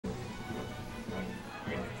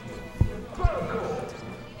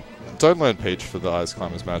don't learn Peach for the Ice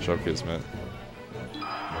Climbers matchup, Kismet.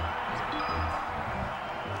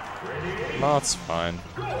 No, it's fine.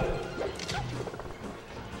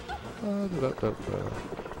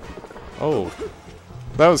 Oh,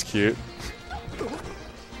 that was cute.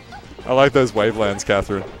 I like those wavelands,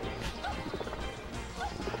 Katherine.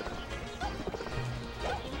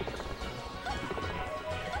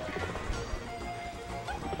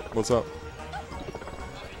 What's up?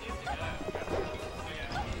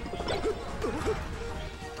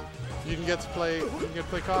 You can get to play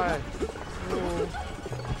Kai. Ooh.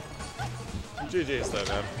 GG's though,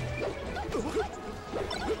 man.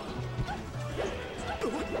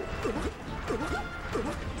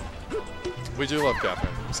 We do love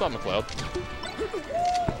Katherine. What's up, McLeod?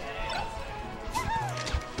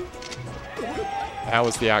 How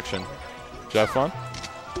was the action? Did you have fun?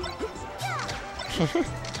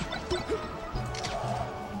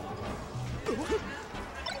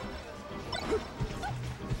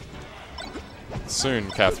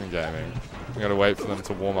 Soon, Katherine Gaming. We gotta wait for them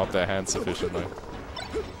to warm up their hands sufficiently.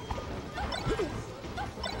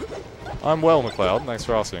 I'm well, McLeod. Thanks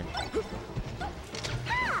for asking.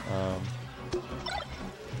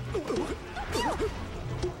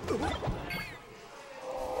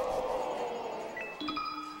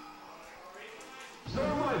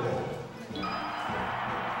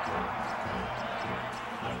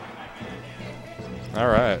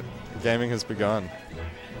 Alright. Gaming has begun.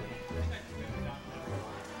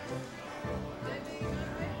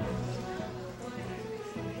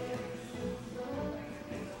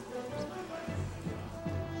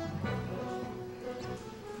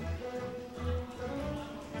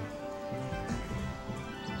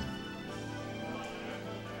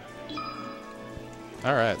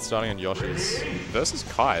 Alright, starting on Yoshi's versus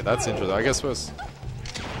Kai. That's interesting. I guess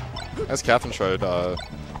as Katherine showed that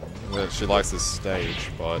she likes this stage,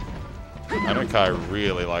 but I know Kai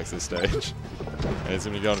really likes this stage. And he's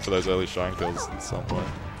going to be going for those early shine kills at some point.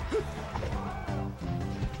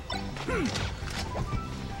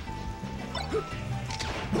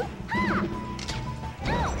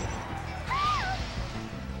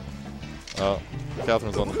 Oh,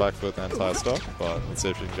 Katherine's on the back foot the entire stock, but let's see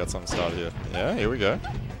if she can get something started here. Yeah, here we go.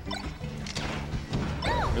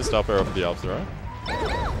 Missed up air off the up throw.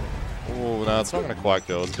 Oh, no, it's not going to quite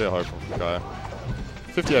kill. It's a bit hopeful for Kai.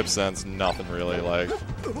 58% is nothing really, like...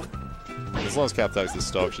 As long as Cap takes this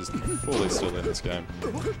stock, she's fully still in this game.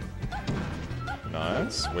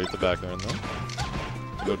 Nice. Weave the back there in there.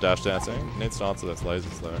 Good dash dancing. Needs to answer those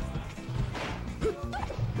lasers though.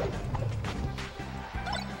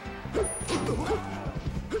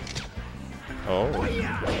 Oh.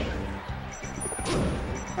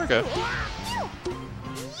 Okay.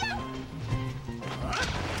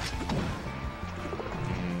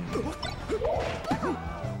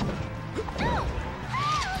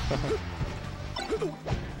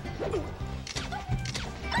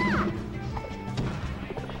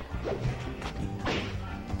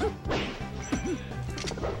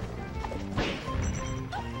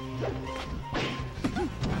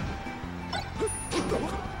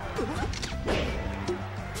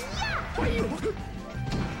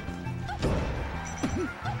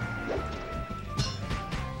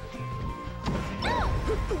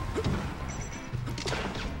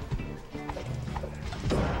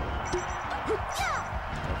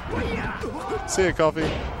 See ya, Coffee.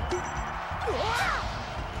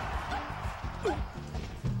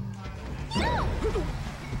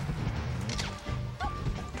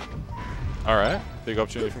 Alright, big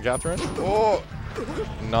opportunity from Katherine. Oh!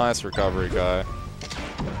 Nice recovery, guy.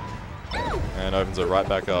 And opens it right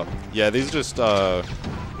back up. Yeah, these are just,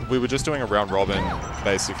 we were just doing a round robin,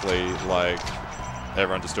 basically, like,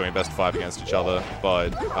 everyone just doing best of 5 against each other,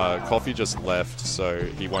 but Coffee just left, so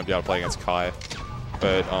he won't be able to play against Kai.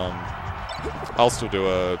 But, I'll still do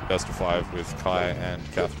a best of 5 with Kai and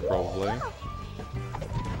Katherine, probably.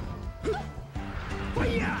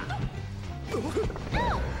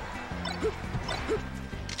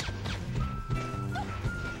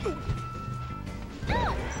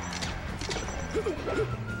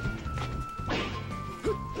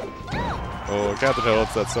 Oh, Katherine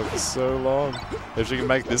holds that stock for so long. If she can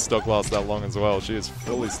make this stock last that long as well, she is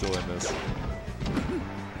fully still in this.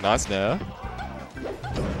 Nice nair.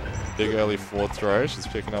 Big early forward throw. She's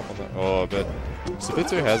picking up on that. Oh, but she's a bit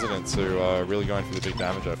too hesitant to really go in for the big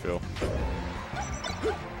damage, I feel.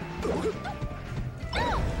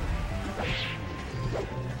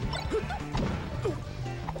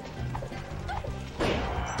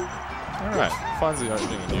 Alright, finds the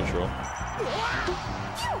opening in neutral.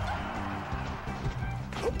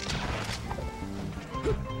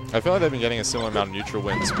 I feel like they've been getting a similar amount of neutral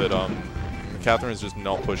wins, but Katherine's just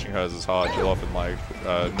not pushing hers as hard. She'll often like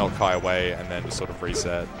knock Kai away and then just sort of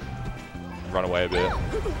reset, run away a bit.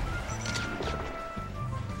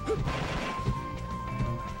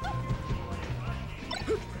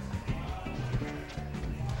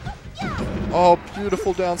 Oh,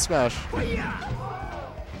 beautiful down smash.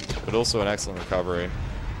 But also an excellent recovery.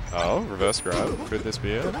 Oh, reverse grab. Could this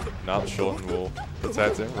be it? Nah, Shorten will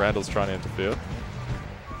protect him. Randall's trying to interfere.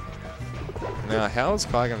 Now, how is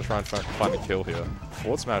Kai going to try and find a kill here?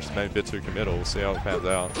 Forward smash is maybe a bit too committal. We'll see how it pans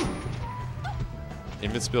out.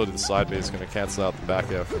 Invincibility to the side B is going to cancel out the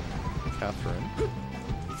back air from Katherine.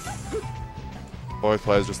 Both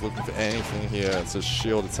players just looking for anything here. It's a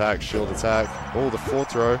shield attack, shield attack. Oh, the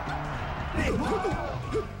fourth throw.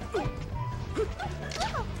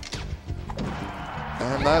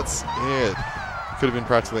 And that's it. Could have been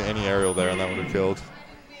practically any aerial there and that would have killed.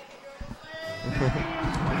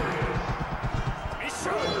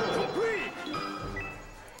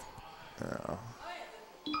 Oh.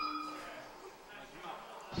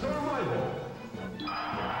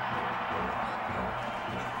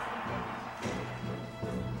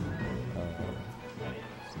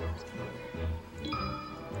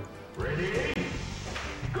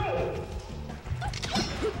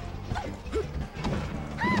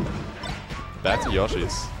 Back to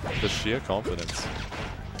Yoshi's. The sheer confidence.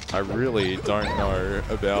 I really don't know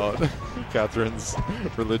about Katherine's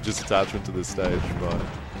religious attachment to this stage, but...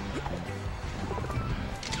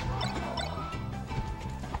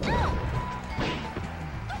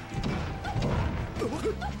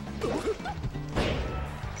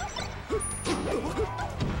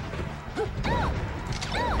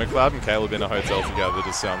 McLeod and Caleb in a hotel together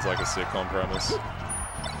just sounds like a sitcom premise.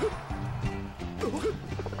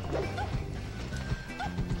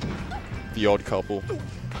 The odd couple.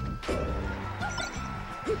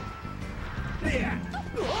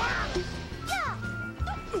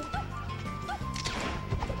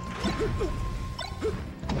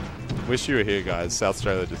 Wish you were here, guys. South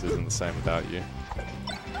Australia just isn't the same without you.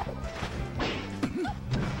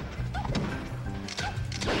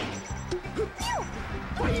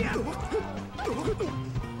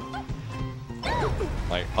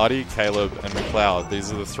 Like, Adi, Caleb, and McLeod,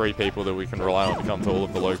 these are the three people that we can rely on to come to all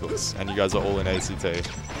of the locals, and you guys are all in ACT.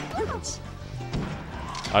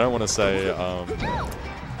 I don't want to say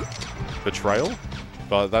betrayal,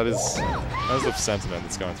 but that is the sentiment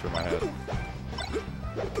that's going through my head.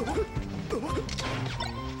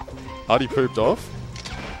 Adi pooped off?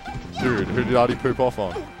 Dude, who did Adi poop off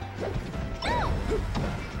on?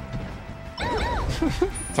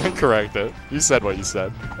 Don't correct it. You said what you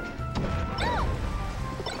said.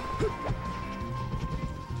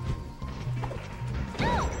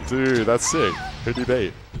 Dude, that's sick. Who'd he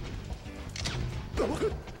beat?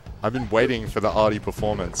 I've been waiting for the Artie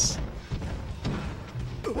performance.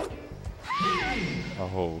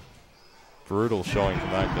 Oh, brutal showing from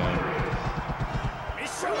that game.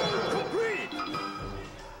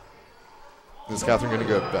 Is Katherine going to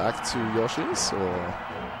go back to Yoshi's, or...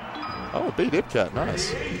 Oh, beat Ipcat,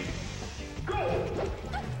 nice.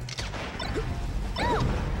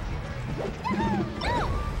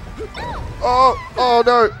 Oh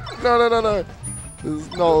no! No. This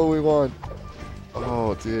is not what we want.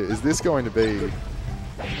 Oh dear, is this going to be...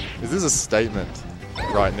 Is this a statement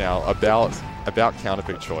right now about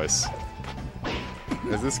counterpick choice?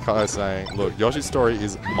 Is this Kai saying, look, Yoshi's story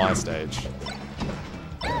is my stage?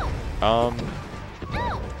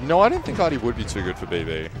 No, I don't think Artie would be too good for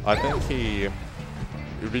BB. I think he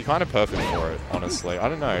would be kind of perfect for it, honestly. I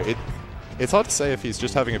don't know. It's hard to say if he's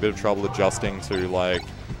just having a bit of trouble adjusting to, like,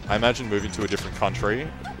 I imagine moving to a different country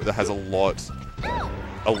that has a lot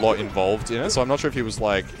involved in it. So I'm not sure if he was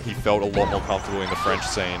like, he felt a lot more comfortable in the French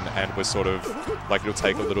scene and was sort of, like, it'll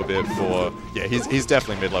take a little bit for, yeah, he's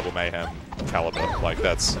definitely mid-level Mayhem caliber. Like,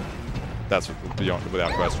 that's beyond,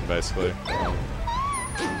 without question, basically.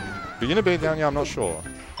 Beginner beat down, yeah, I'm not sure.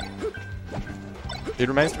 It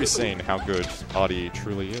remains to be seen how good Artie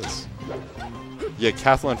truly is. Yeah,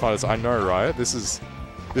 Kathleen fighters, I know, right? This is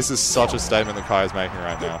such a statement that Kai is making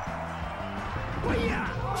right now.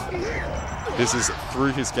 This is,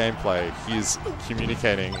 through his gameplay, he is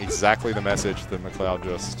communicating exactly the message that McLeod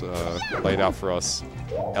just laid out for us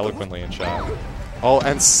eloquently in chat. Oh,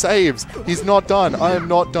 and saves! He's not done! I am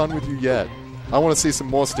not done with you yet. I want to see some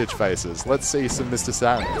more Stitch faces. Let's see some Mr.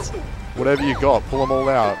 Satins. Whatever you got, pull them all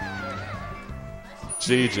out.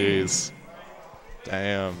 GG's.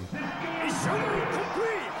 Damn.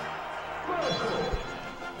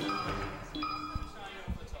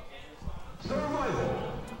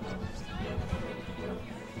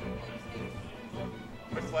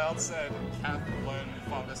 Cloud said, "Cat learn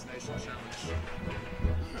Farm Destination Challenge."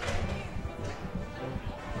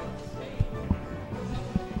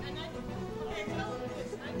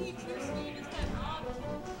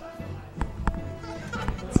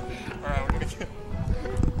 Alright, we're gonna get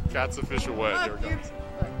Cat's official word. Here it comes.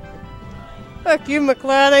 Fuck you,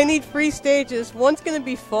 McLeod. I need 3 stages. One's gonna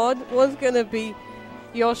be FOD, one's gonna be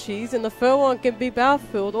Yoshi's, and the third one can be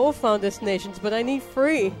Battlefield or Farm Destinations, but I need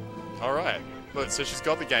 3. Alright. Look, so she's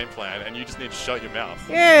got the game plan, and you just need to shut your mouth.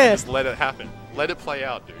 Yeah. And just let it happen. Let it play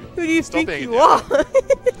out, dude. Who do you Stop think being you a are?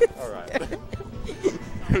 Alright.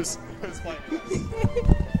 Who's playing this? He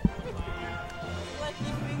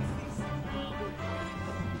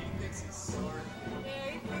thinks he's smart.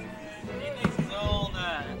 Yeah, he thinks he's